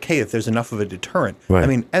me as like, hey, if there's enough of a deterrent. Right. I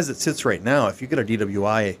mean, as it sits right now, if you get a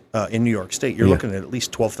DWI in New York State, you're looking at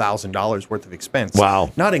least $12,000 worth of expense.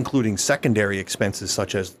 Wow. Not including secondary expenses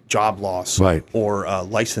such as job loss or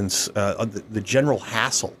license, the general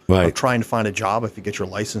hassle of trying to find a job if you get your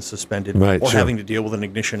license suspended or having to deal with an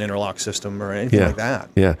ignition interlock system or anything like that.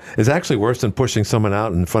 Yeah. It's actually worse than pushing someone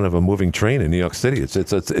out in front of a moving train in New York City.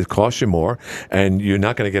 It costs you more, and you're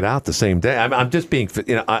not going to get out the same day. I'm just being,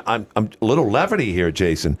 I'm a little levity here,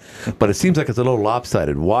 Jason, but it seems like it's a little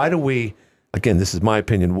lopsided. Why do we, again, this is my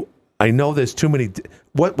opinion, I know there's too many,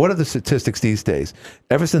 what are the statistics these days?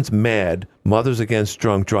 Ever since MAD, Mothers Against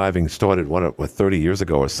Drunk Driving, started, 30 years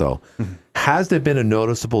ago or so, has there been a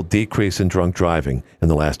noticeable decrease in drunk driving in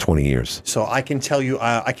the last 20 years? So I can tell you,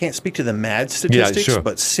 I can't speak to the MAD statistics,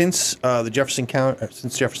 but since Jefferson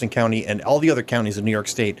County and all the other counties in New York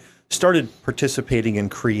State started participating and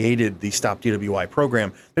created the Stop DWI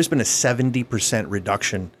program, there's been a 70%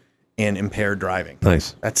 reduction in impaired driving.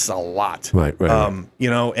 Nice. That's a lot. Right.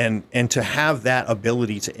 And to have that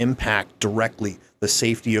ability to impact directly the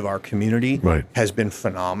safety of our community has been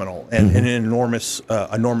phenomenal and an enormous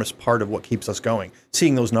part of what keeps us going.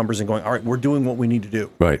 Seeing those numbers and going, all right, we're doing what we need to do.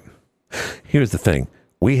 Right. Here's the thing.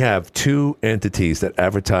 We have two entities that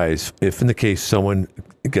advertise if in the case someone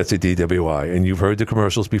gets a DWI, and you've heard the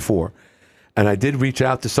commercials before. And I did reach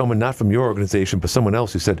out to someone, not from your organization, but someone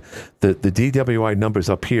else who said the DWI numbers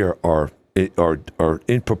up here are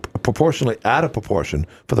proportionally out of proportion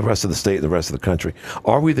for the rest of the state and the rest of the country.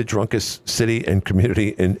 Are we the drunkest city and community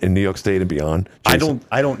in New York State and beyond, Jason?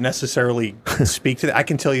 I don't necessarily speak to that. I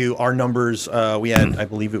can tell you our numbers. We had, I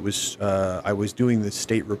believe it was, I was doing the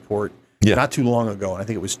state report not too long ago, and I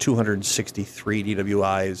think it was 263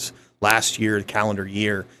 DWIs last year, the calendar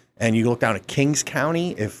year. And you look down at Kings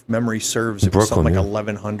County, if memory serves, it was something like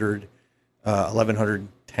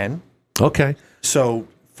 1,110. Okay. So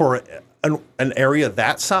for an area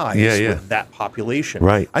that size with that population,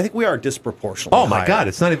 I think we are disproportionately Oh, my God.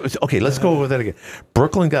 It's not even... Okay, let's go over that again.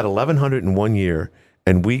 Brooklyn got 1,100 in 1 year,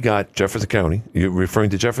 and we got Jefferson County. You're referring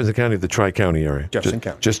to Jefferson County or the Tri-County area? Jefferson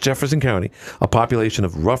County. Just Jefferson County, a population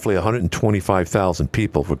of roughly 125,000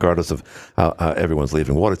 people, regardless of how everyone's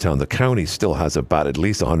leaving Watertown. The county still has about at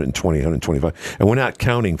least 120, 125. And we're not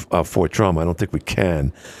counting Fort Drum. I don't think we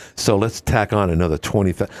can. So let's tack on another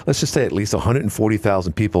 20,000. Let's just say at least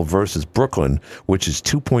 140,000 people versus Brooklyn, which is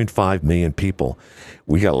 2.5 million people.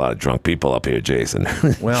 We got a lot of drunk people up here, Jason.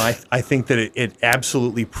 Well, I think that it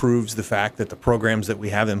absolutely proves the fact that the programs that we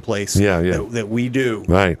have in place that we do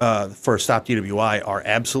for Stop DWI are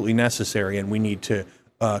absolutely necessary, and we need to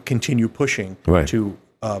continue pushing to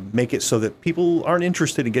make it so that people aren't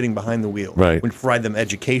interested in getting behind the wheel. Right. We provide them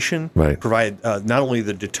education. Provide not only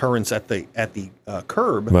the deterrence at the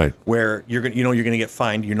curb, where you're going to get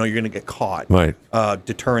fined, you're going to get caught.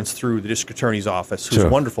 Deterrence through the district attorney's office, who's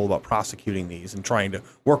wonderful about prosecuting these and trying to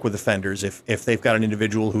work with offenders. If they've got an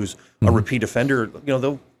individual who's a repeat offender,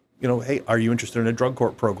 they'll. Hey, are you interested in a drug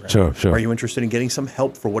court program? Sure. Are you interested in getting some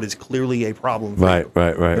help for what is clearly a problem for you?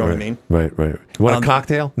 Right. You know what I mean? Right. You want a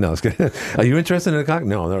cocktail? No, it's good. Are you interested in a cocktail?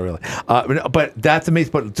 No, not really. But that's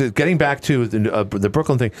amazing. But getting back to the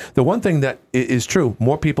Brooklyn thing, the one thing that is true,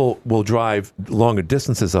 more people will drive longer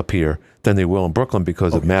distances up here than they will in Brooklyn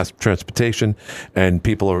because of mass transportation, and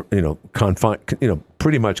people are, confined,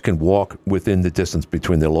 pretty much can walk within the distance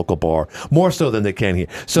between their local bar, more so than they can here.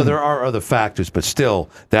 So there are other factors, but still,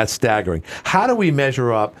 that's staggering. How do we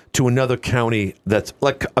measure up to another county that's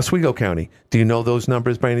like Oswego County? Do you know those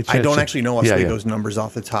numbers by any chance? I don't actually know Oswego's numbers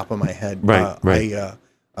off the top of my head. Right.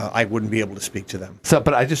 I wouldn't be able to speak to them. So,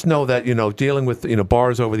 but I just know that dealing with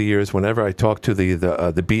bars over the years. Whenever I talk to the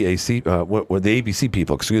BAC, the ABC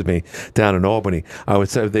people, excuse me, down in Albany, I would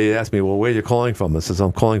say they ask me, "Well, where are you calling from?" I says,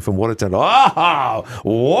 "I'm calling from Watertown."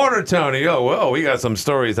 Watertown. Oh, well, we got some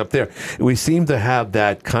stories up there. We seem to have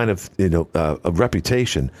that kind of a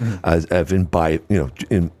reputation as in by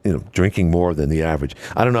drinking more than the average.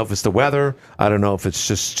 I don't know if it's the weather. I don't know if it's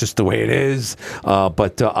just the way it is.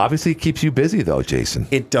 But obviously, it keeps you busy, though, Jason.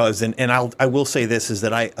 It does, and I will say this is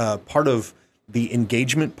that I part of the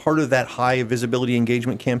engagement, part of that high visibility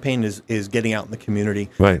engagement campaign is getting out in the community.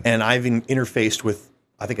 Right. And I've interfaced with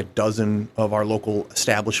I think a dozen of our local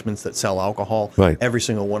establishments that sell alcohol. Right. Every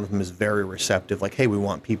single one of them is very receptive. Like, hey, we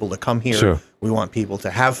want people to come here. Sure. We want people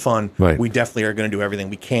to have fun. Right. We definitely are going to do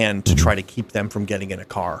everything we can to try to keep them from getting in a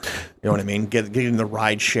car. You know what I mean? Getting the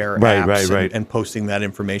ride share apps and posting that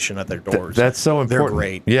information at their doors. That's so important. They're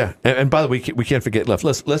great. Yeah. And by the way, we can't forget left.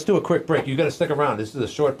 Let's do a quick break. You got to stick around. This is a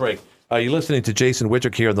short break. You're listening to Jason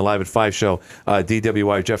Widrick here on the Live at 5 show,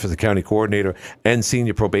 DWI Jefferson County Coordinator and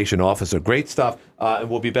Senior Probation Officer. Great stuff. And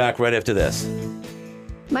we'll be back right after this.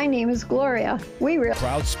 My name is Gloria.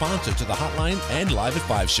 Proud sponsor to the Hotline and Live at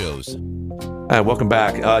 5 shows. And welcome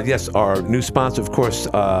back. Yes, our new sponsor, of course,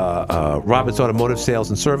 Roberts Automotive Sales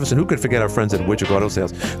and Service. And who could forget our friends at Widrick Auto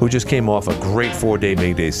Sales, who just came off a great 4-day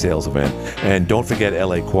May Day sales event. And don't forget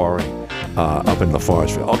LA Quarry up in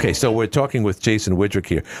LaFarsville. Okay, so we're talking with Jason Widrick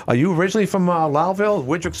here. Are you originally from Lowville?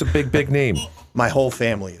 Widrick's a big name. My whole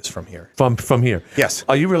family is from here. From here? Yes.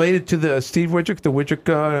 Are you related to the Steve Widrick, the Widrick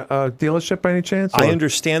dealership by any chance? I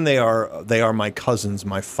understand they are my cousins.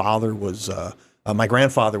 My father was... my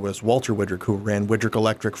grandfather was Walter Widrick, who ran Widrick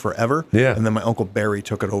Electric forever. Yeah. And then my Uncle Barry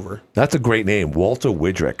took it over. That's a great name, Walter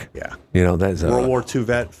Widrick. Yeah. That's World War II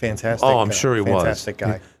vet, fantastic. Oh, I'm sure he was. Fantastic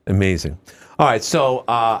guy. Amazing. All right, so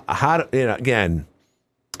again,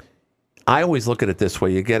 I always look at it this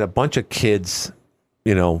way. You get a bunch of kids,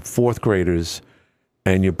 fourth graders,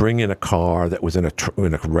 and you bring in a car that was in a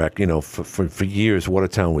wreck. For years,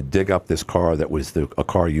 Watertown would dig up this car that was a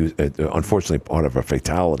car used, unfortunately, part of a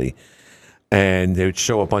fatality. And they would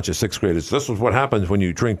show a bunch of sixth graders. This is what happens when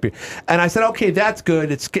you drink beer. And I said, okay, that's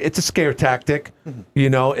good. It's a scare tactic.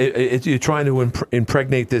 Mm-hmm. You're trying to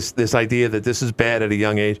impregnate this idea that this is bad at a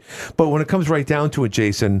young age. But when it comes right down to it,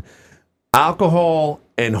 Jason, alcohol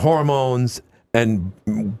and hormones and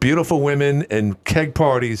beautiful women and keg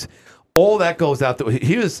parties, all that goes out.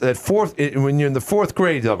 He was at when you're in the fourth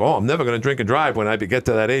grade, you're like, oh, I'm never going to drink and drive when I get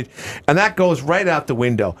to that age. And that goes right out the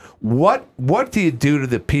window. What do you do to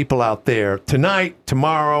the people out there tonight,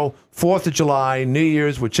 tomorrow, 4th of July, New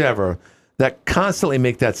Year's, whichever, that constantly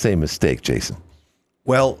make that same mistake, Jason?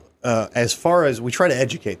 Well, as far as we try to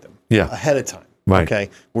educate them ahead of time. Right. Okay.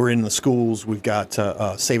 We're in the schools. We've got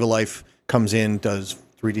Save a Life comes in, does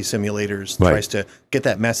 3D simulators, tries to get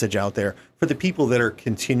that message out there. For the people that are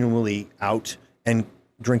continually out and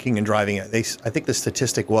drinking and driving, I think the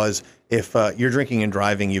statistic was if you're drinking and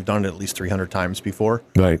driving, you've done it at least 300 times before.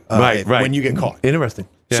 Right. When you get caught. Interesting.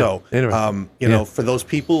 Yeah. So, for those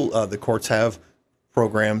people, the courts have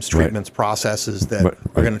programs, treatments, processes that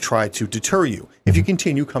are going to try to deter you. If you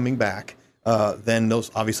continue coming back, then those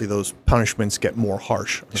punishments get more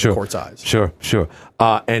harsh in the court's eyes. Sure.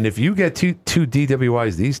 And if you get two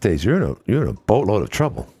DWIs these days, you're in a boatload of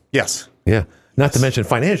trouble. Yes. Yeah. Not to mention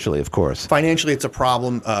financially, of course. Financially, it's a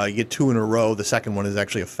problem. You get 2 in a row. The second one is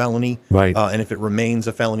actually a felony. Right. And if it remains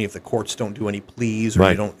a felony, if the courts don't do any pleas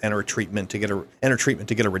or you don't enter a treatment to get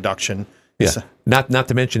a reduction. Yeah. Not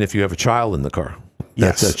to mention if you have a child in the car.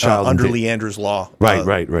 Yes, under Leander's law,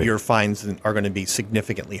 right. Your fines are going to be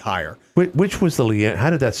significantly higher. Which was the Leander? How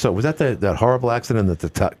did that? So was that that horrible accident at the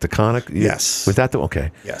Taconic? Yes. Was that the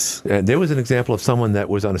okay? Yes. And there was an example of someone that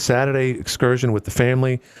was on a Saturday excursion with the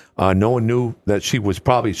family. No one knew that she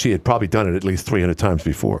had probably done it at least 300 times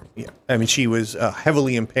before. Yeah, I mean she was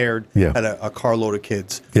heavily impaired. Yeah. Had a carload of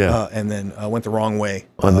kids. Yeah. And then went the wrong way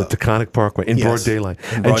on the Taconic Parkway in broad daylight,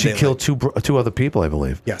 and she killed two other people, I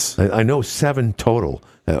believe. Yes. I know 7 total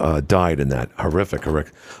died in that horrific.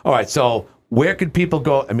 All right, so where can people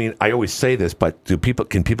go? I mean, I always say this, but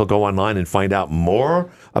can people go online and find out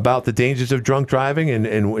more about the dangers of drunk driving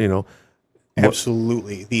and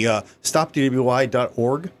Absolutely. The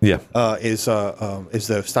StopDWI.org is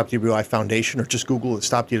the Stop DWI Foundation, or just Google the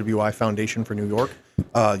Stop DWI Foundation for New York.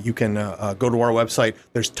 You can go to our website.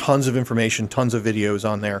 There's tons of information, tons of videos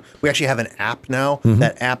on there. We actually have an app now. Mm-hmm.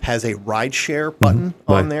 That app has a ride share button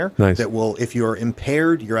on there that will, if you're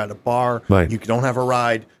impaired, you're at a bar, you don't have a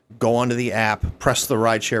ride, go onto the app, press the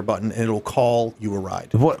ride share button, and it'll call you a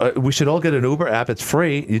ride. We should all get an Uber app. It's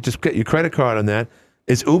free. You just get your credit card on that.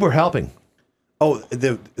 Is Uber helping? Oh,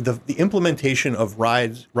 the implementation of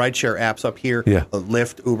rideshare apps up here,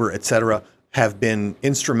 Lyft, Uber, etc., have been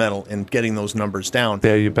instrumental in getting those numbers down.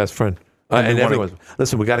 They're your best friend. And everyone,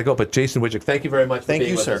 listen, we got to go. But Jason Widrick, thank you very much for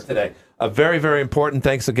being with us today. A very, very important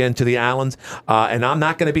thanks again to the Allens. And I'm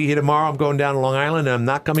not going to be here tomorrow. I'm going down to Long Island, and I'm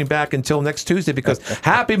not coming back until next Tuesday because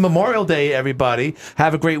happy Memorial Day, everybody.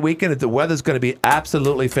 Have a great weekend. The weather's going to be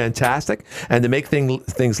absolutely fantastic. And to make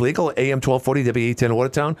things legal, AM 1240, WE10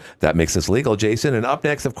 Watertown, that makes us legal, Jason. And up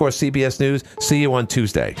next, of course, CBS News. See you on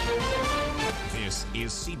Tuesday. This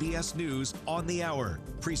is CBS News on the Hour,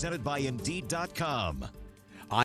 presented by Indeed.com.